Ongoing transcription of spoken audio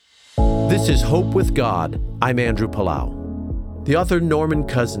This is Hope with God. I'm Andrew Palau. The author Norman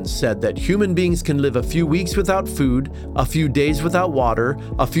Cousins said that human beings can live a few weeks without food, a few days without water,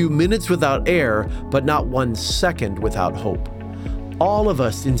 a few minutes without air, but not 1 second without hope. All of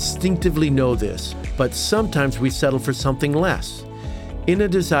us instinctively know this, but sometimes we settle for something less. In a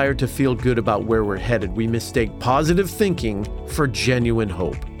desire to feel good about where we're headed, we mistake positive thinking for genuine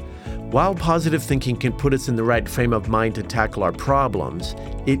hope. While positive thinking can put us in the right frame of mind to tackle our problems,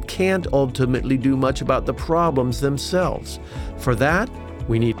 it can't ultimately do much about the problems themselves. For that,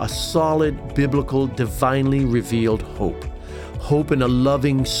 we need a solid, biblical, divinely revealed hope. Hope in a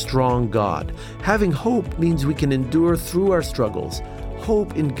loving, strong God. Having hope means we can endure through our struggles.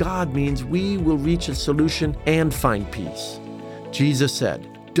 Hope in God means we will reach a solution and find peace. Jesus said,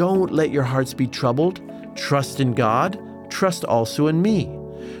 "Don't let your hearts be troubled. Trust in God. Trust also in me."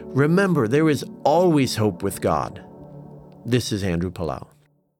 Remember, there is always hope with God. This is Andrew Palau.